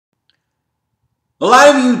A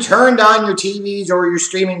lot of you turned on your TVs or your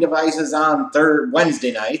streaming devices on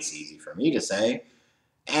Wednesday nights, easy for me to say,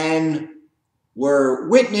 and were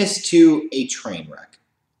witness to a train wreck,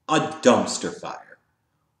 a dumpster fire,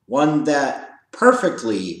 one that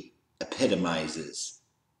perfectly epitomizes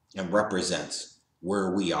and represents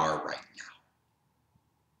where we are right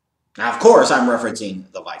now. Now, of course, I'm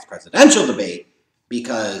referencing the vice presidential debate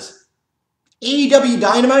because AEW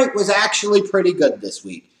Dynamite was actually pretty good this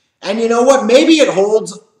week. And you know what? Maybe it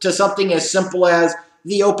holds to something as simple as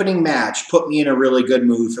the opening match put me in a really good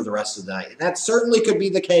mood for the rest of the night. And that certainly could be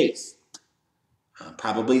the case.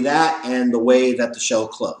 Probably that and the way that the show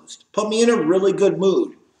closed put me in a really good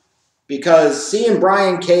mood. Because seeing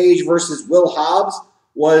Brian Cage versus Will Hobbs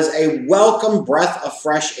was a welcome breath of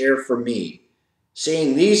fresh air for me.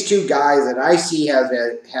 Seeing these two guys that I see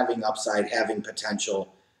having upside, having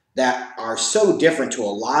potential, that are so different to a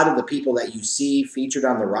lot of the people that you see featured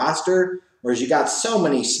on the roster, whereas you got so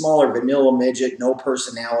many smaller vanilla midget, no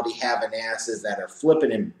personality having asses that are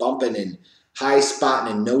flipping and bumping and high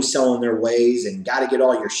spotting and no selling their ways and got to get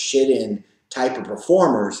all your shit in type of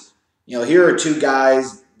performers. You know, here are two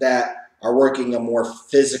guys that are working a more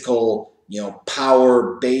physical,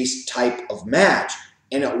 power-based type of match.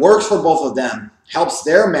 And it works for both of them, helps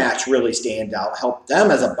their match really stand out, help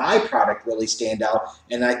them as a byproduct really stand out,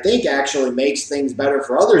 and I think actually makes things better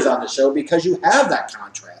for others on the show because you have that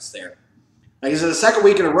contrast there. Like I said, the second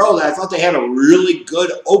week in a row that I thought they had a really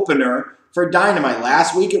good opener for Dynamite.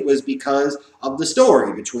 Last week it was because of the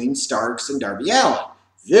story between Starks and Darby Allin.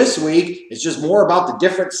 This week it's just more about the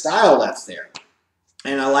different style that's there.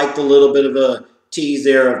 And I like the little bit of a tease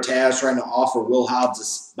there of Taz trying to offer Will Hobbs a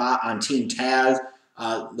spot on Team Taz.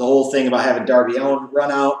 The whole thing about having Darby Allin run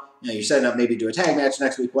out, you're setting up maybe do a tag match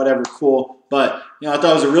next week, whatever, cool. But, I thought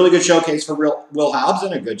it was a really good showcase for Will Hobbs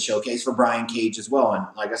and a good showcase for Brian Cage as well. And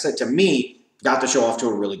like I said, to me, got the show off to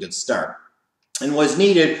a really good start. And was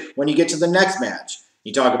needed when you get to the next match.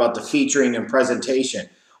 You talk about the featuring and presentation.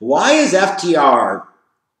 Why is FTR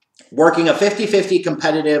working a 50-50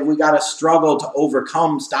 competitive, we got to struggle to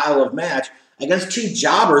overcome style of match against two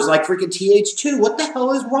jobbers like freaking TH2? What the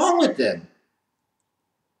hell is wrong with them?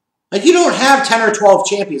 Like, you don't have 10 or 12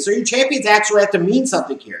 champions, so your champions actually have to mean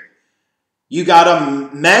something here. You got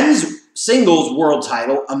a men's singles world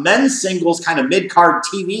title, a men's singles kind of mid-card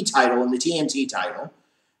TV title, and the TNT title.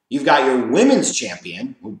 You've got your women's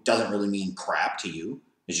champion, who doesn't really mean crap to you,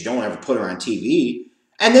 because you don't ever put her on TV.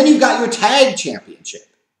 And then you've got your tag championship,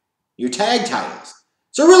 your tag titles.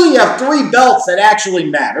 So really you have 3 belts that actually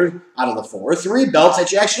matter out of the 4, 3 belts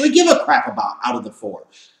that you actually give a crap about out of the 4.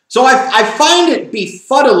 So I find it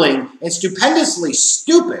befuddling and stupendously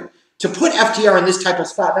stupid to put FTR in this type of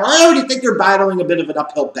spot. Now, I already think they're battling a bit of an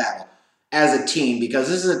uphill battle as a team because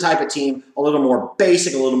this is a type of team a little more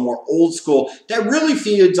basic, a little more old school, that really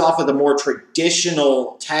feeds off of the more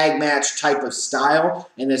traditional tag match type of style,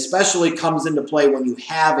 and especially comes into play when you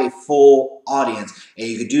have a full audience and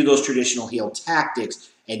you could do those traditional heel tactics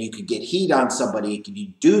and you could get heat on somebody, you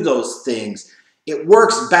do those things. It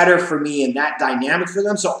works better for me in that dynamic for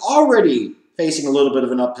them. So already facing a little bit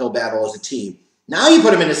of an uphill battle as a team. Now you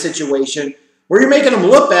put them in a situation where you're making them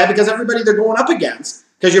look bad because everybody they're going up against,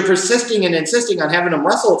 because you're persisting and insisting on having them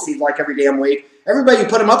wrestle, it seems like, every damn week. Everybody you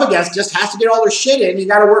put them up against just has to get all their shit in. You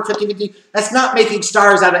got to work 50-50. That's not making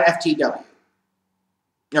stars out of FTW.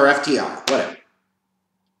 Or FTR, whatever.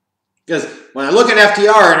 Because when I look at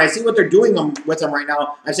FTR and I see what they're doing with them right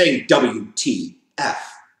now, I'm saying WTF.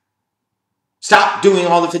 Stop doing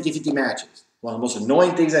all the 50-50 matches. One of the most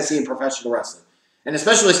annoying things I see in professional wrestling. And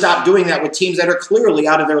especially stop doing that with teams that are clearly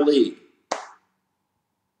out of their league.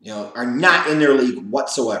 Are not in their league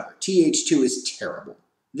whatsoever. TH2 is terrible.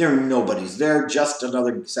 They're nobodies. They're just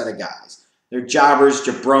another set of guys. They're jobbers,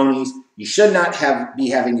 jabronis. You should not be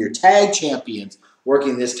having your tag champions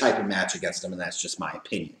working this type of match against them, and that's just my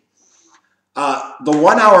opinion. The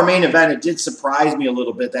 1-hour main event, it did surprise me a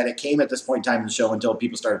little bit that it came at this point in time in the show until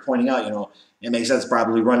people started pointing out, it makes sense to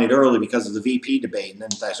probably run it early because of the VP debate. And then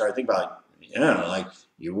I started thinking about,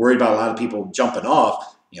 you're worried about a lot of people jumping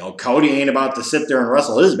off. Cody ain't about to sit there and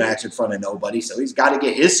wrestle his match in front of nobody, so he's got to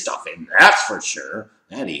get his stuff in. That's for sure.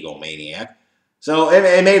 That egomaniac. So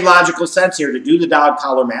it made logical sense here to do the dog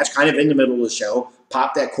collar match kind of in the middle of the show,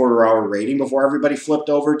 pop that quarter-hour rating before everybody flipped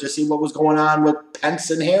over to see what was going on with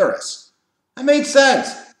Pence and Harris. That made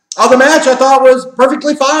sense. The match I thought was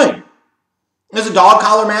perfectly fine. It was a dog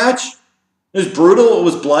collar match. It was brutal. It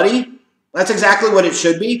was bloody. That's exactly what it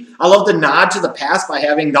should be. I love the nod to the past by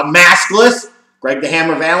having the maskless Greg the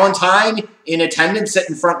Hammer Valentine in attendance,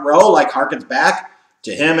 sitting front row, like harkens back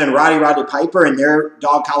to him and Roddy Piper in their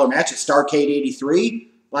dog collar match at Starrcade 83.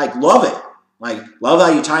 Love it. Like, love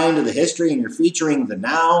how you tie into the history and you're featuring the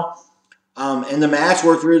now. And the match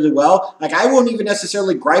worked really well. Like, I won't even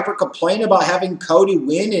necessarily gripe or complain about having Cody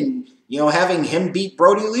win and, having him beat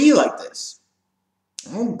Brody Lee like this.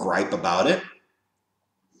 I won't gripe about it.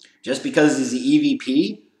 Just because he's the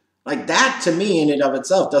EVP, like that to me in and of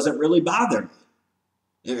itself doesn't really bother me.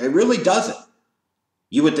 It really doesn't.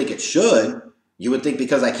 You would think it should. You would think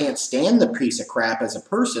because I can't stand the piece of crap as a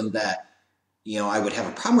person that, I would have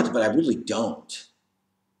a problem with it, but I really don't.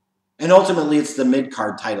 And ultimately, it's the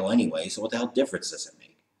mid-card title anyway, so what the hell difference does it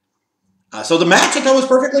make? So the match, I thought, was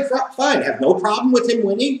perfectly fine. I have no problem with him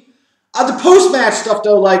winning. The post-match stuff,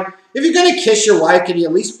 though, like, if you're going to kiss your wife, can you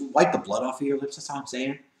at least wipe the blood off of your lips? That's all I'm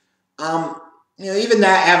saying. Even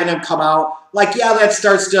that, having him come out, like, yeah, that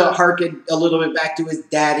starts to harken a little bit back to his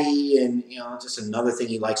daddy and, just another thing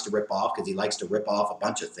he likes to rip off because he likes to rip off a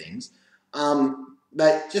bunch of things.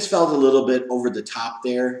 But just felt a little bit over the top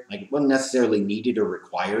there. Like, it wasn't necessarily needed or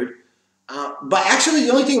required. But actually,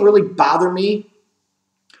 the only thing that really bothered me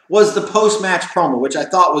was the post-match promo, which I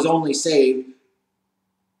thought was only saved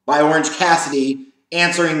by Orange Cassidy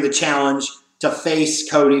answering the challenge to face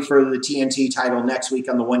Cody for the TNT title next week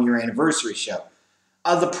on the one-year anniversary show.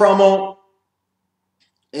 The promo,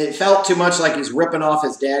 it felt too much like he's ripping off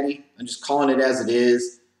his daddy. I'm just calling it as it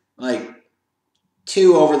is. Like,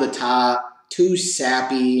 too over the top, too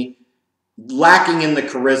sappy, lacking in the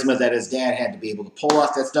charisma that his dad had to be able to pull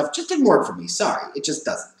off that stuff. Just didn't work for me. Sorry. It just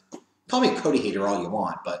doesn't. Call me a Cody hater all you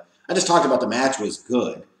want, but I just talked about the match was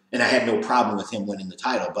good, and I had no problem with him winning the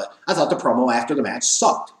title, but I thought the promo after the match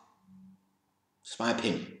sucked. It's my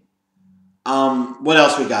opinion. What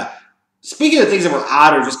else we got? Speaking of things that were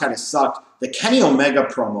odd or just kind of sucked, the Kenny Omega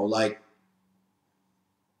promo, like,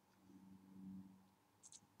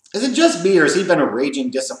 is it just me or has he been a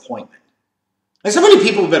raging disappointment? Like, so many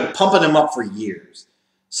people have been pumping him up for years.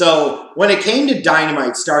 So when it came to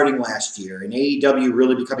Dynamite starting last year and AEW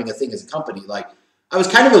really becoming a thing as a company, like, I was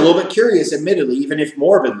kind of a little bit curious, admittedly, even if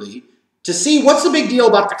morbidly, to see what's the big deal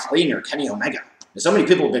about the cleaner, Kenny Omega. And so many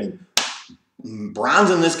people have been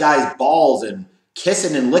bronzing this guy's balls and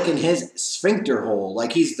kissing and licking his sphincter hole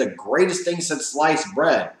like he's the greatest thing since sliced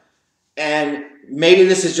bread. And maybe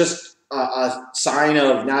this is just a sign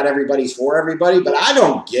of not everybody's for everybody, but I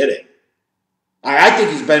don't get it. I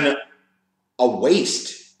think he's been a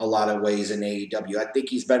waste a lot of ways in AEW. I think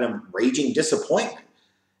he's been a raging disappointment.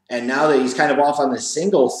 And now that he's kind of off on the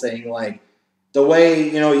singles thing, like the way,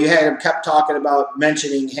 you had him kept talking about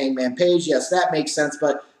mentioning Hangman Page, yes, that makes sense.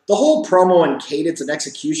 But the whole promo and cadence and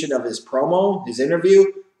execution of his promo, his interview,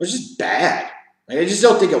 was just bad. Like, I just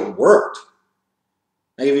don't think it worked.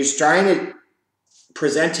 Like, if he's trying to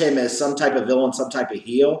present him as some type of villain, some type of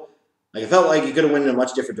heel, like, it felt like he could have went in a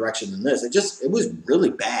much different direction than this. It was really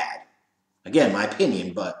bad. Again, my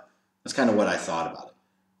opinion, but that's kind of what I thought about it.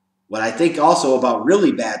 What I think also about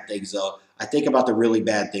really bad things, though, I think about the really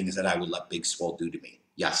bad things that I would let Big Swole do to me.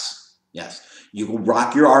 Yes. You will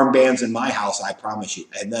rock your armbands in my house, I promise you,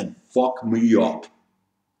 and then fuck me up.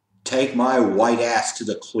 Take my white ass to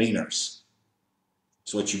the cleaners.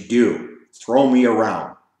 That's what you do. Throw me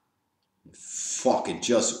around. Fucking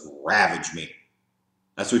just ravage me.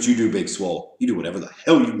 That's what you do, Big Swole. You do whatever the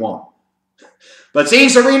hell you want. But seeing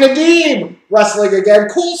Serena Deeb wrestling again,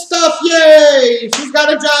 cool stuff, yay! She's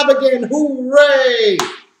got a job again, hooray!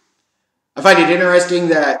 I find it interesting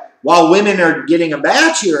that while women are getting a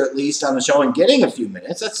match here, at least on the show, and getting a few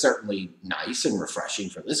minutes, that's certainly nice and refreshing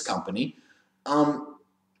for this company.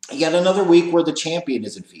 Yet another week where the champion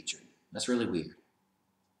isn't featured. That's really weird.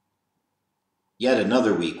 Yet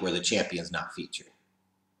another week where the champion's not featured.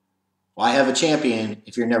 Why have a champion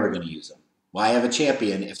if you're never going to use them? Why have a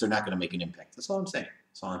champion if they're not going to make an impact? That's all I'm saying.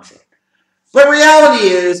 But reality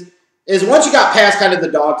is once you got past kind of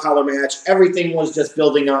the dog collar match, everything was just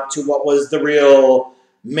building up to what was the real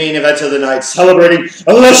main event of the night, celebrating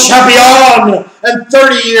Le Champion and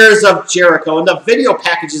 30 years of Jericho. And the video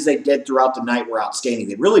packages they did throughout the night were outstanding.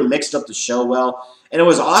 They really mixed up the show well. And it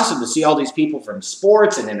was awesome to see all these people from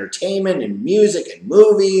sports and entertainment and music and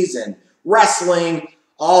movies and wrestling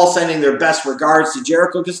all sending their best regards to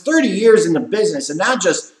Jericho, because 30 years in the business, and not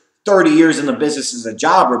just 30 years in the business as a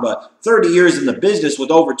jobber, but 30 years in the business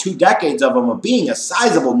with over 2 decades of them of being a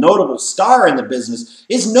sizable, notable star in the business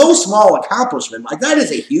is no small accomplishment. Like, that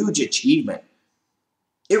is a huge achievement.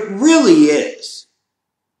 It really is.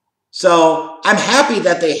 So I'm happy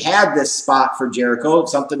that they had this spot for Jericho,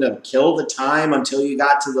 something to kill the time until you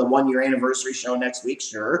got to the 1-year anniversary show next week,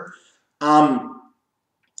 sure.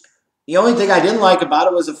 The only thing I didn't like about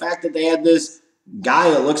it was the fact that they had this guy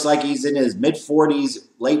that looks like he's in his mid-40s,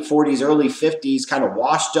 late 40s, early 50s, kind of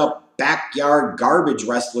washed up backyard garbage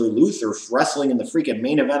wrestler Luther wrestling in the freaking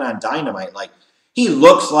main event on Dynamite. Like, he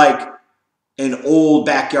looks like an old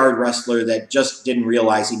backyard wrestler that just didn't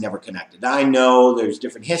realize he never connected. I know there's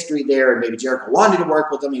different history there, and maybe Jericho wanted to work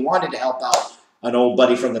with him. He wanted to help out an old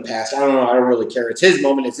buddy from the past. I don't know. I don't really care. It's his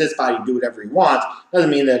moment. It's his body. Do whatever he wants. Doesn't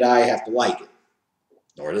mean that I have to like it.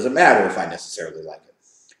 Nor does it matter if I necessarily like it.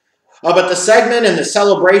 But the segment and the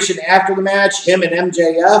celebration after the match, him and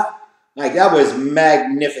MJF, like, that was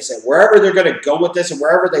magnificent. Wherever they're going to go with this and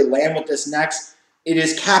wherever they land with this next, it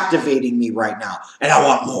is captivating me right now. And I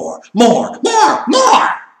want more. And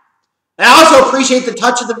I also appreciate the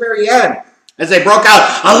touch at the very end as they broke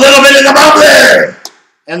out a little bit in the bubbly.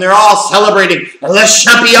 And they're all celebrating Le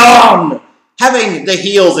Champion. Having the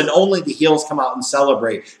heels and only the heels come out and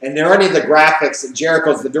celebrate. And they're already the graphics. And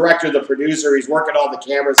Jericho's the director, the producer. He's working all the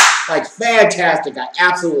cameras. Like, fantastic. I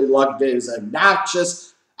absolutely loved it. It was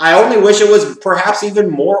obnoxious. I only wish it was perhaps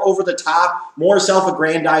even more over the top, more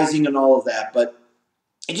self-aggrandizing and all of that. But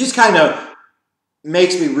it just kind of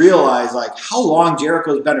makes me realize, like, how long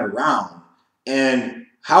Jericho's been around and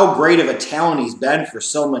how great of a talent he's been for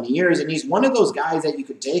so many years. And he's one of those guys that you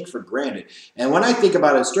could take for granted. And when I think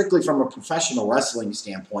about it strictly from a professional wrestling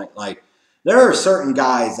standpoint, like, there are certain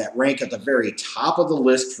guys that rank at the very top of the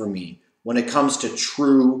list for me when it comes to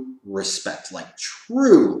true respect. Like,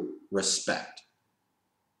 true respect.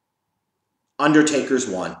 Undertaker's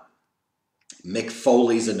one. Mick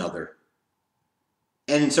Foley's another.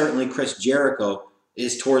 And certainly Chris Jericho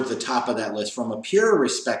is towards the top of that list from a pure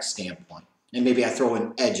respect standpoint. And maybe I throw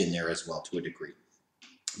an Edge in there as well to a degree.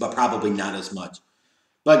 But probably not as much.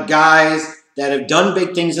 But guys that have done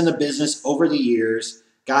big things in the business over the years,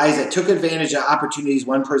 guys that took advantage of opportunities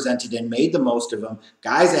when presented and made the most of them,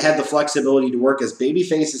 guys that had the flexibility to work as baby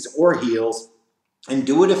faces or heels and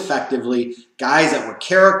do it effectively, guys that were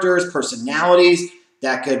characters, personalities,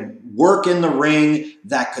 that could work in the ring,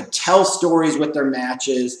 that could tell stories with their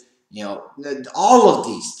matches, you know, all of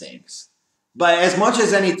these things. But as much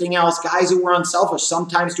as anything else, guys who were unselfish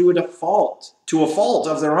sometimes do it to a fault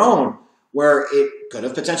of their own, where it could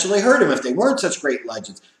have potentially hurt them if they weren't such great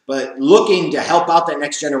legends. But looking to help out that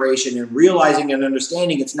next generation and realizing and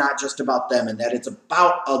understanding it's not just about them and that it's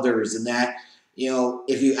about others, and that, you know,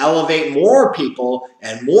 if you elevate more people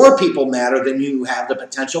and more people matter, then you have the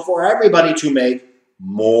potential for everybody to make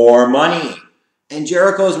more money. And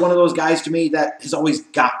Jericho is one of those guys to me that has always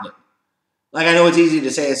gotten it. Like, I know it's easy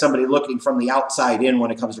to say as somebody looking from the outside in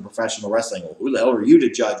when it comes to professional wrestling, well, who the hell are you to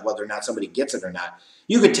judge whether or not somebody gets it or not?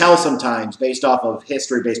 You could tell sometimes based off of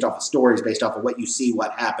history, based off of stories, based off of what you see,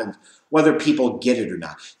 what happens, whether people get it or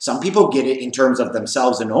not. Some people get it in terms of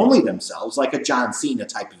themselves and only themselves, like a John Cena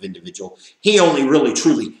type of individual. He only really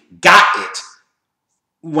truly got it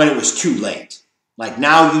when it was too late. Like,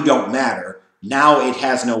 now you don't matter. Now it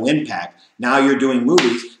has no impact. Now you're doing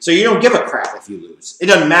movies, so you don't give a crap if you lose. It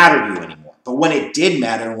doesn't matter to you anymore. But when it did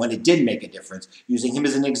matter and when it did make a difference, using him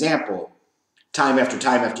as an example, time after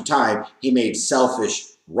time after time, he made selfish,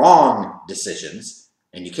 wrong decisions.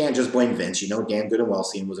 And you can't just blame Vince. You know damn good and well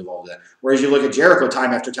Cena was involved in that. Whereas you look at Jericho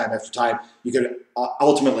time after time after time, you could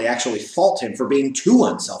ultimately actually fault him for being too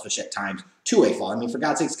unselfish at times, to a fault. I mean, for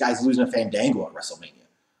God's sakes, guys losing a Fandango at WrestleMania.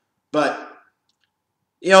 But,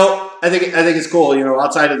 you know, I think it's cool, you know,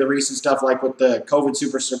 outside of the recent stuff like with the COVID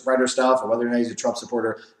super spreader stuff or whether or not he's a Trump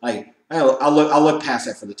supporter, like, I'll look past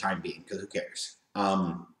that for the time being because who cares?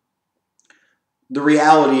 The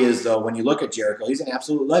reality is, though, when you look at Jericho, he's an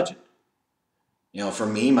absolute legend. You know, for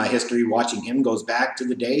me, my history watching him goes back to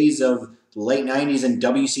the days of the late 90s in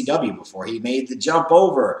WCW before he made the jump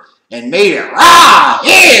over and made it Raw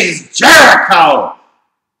is Jericho!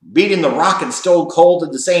 Beating The Rock and Stone Cold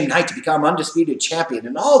in the same night to become undisputed champion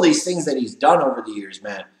and all these things that he's done over the years,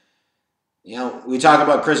 man. You know, we talk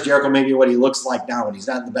about Chris Jericho, maybe what he looks like now when he's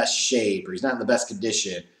not in the best shape or he's not in the best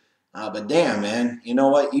condition. But damn, man, you know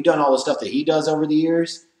what? You've done all the stuff that he does over the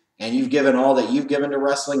years, and you've given all that you've given to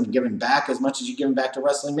wrestling and given back as much as you've given back to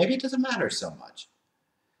wrestling. Maybe it doesn't matter so much.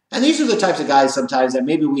 And these are the types of guys sometimes that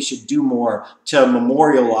maybe we should do more to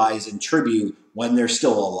memorialize and tribute when they're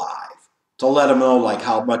still alive. To let them know like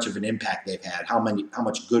how much of an impact they've had, how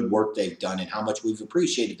much good work they've done, and how much we've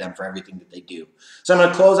appreciated them for everything that they do. So I'm going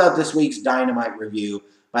to close out this week's Dynamite review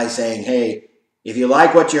by saying, hey, if you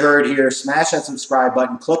like what you heard here, smash that subscribe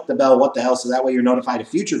button, click the bell, what the hell, so that way you're notified of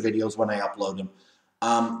future videos when I upload them.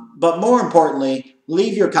 But more importantly,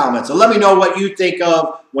 leave your comments. So let me know what you think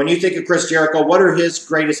of when you think of Chris Jericho. What are his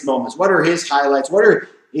greatest moments? What are his highlights? What are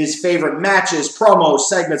his favorite matches, promos,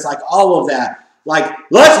 segments, like all of that? Like,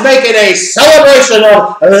 let's make it a celebration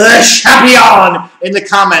of Le Champion in the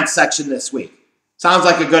comments section this week. Sounds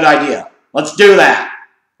like a good idea. Let's do that.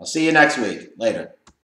 I'll see you next week. Later.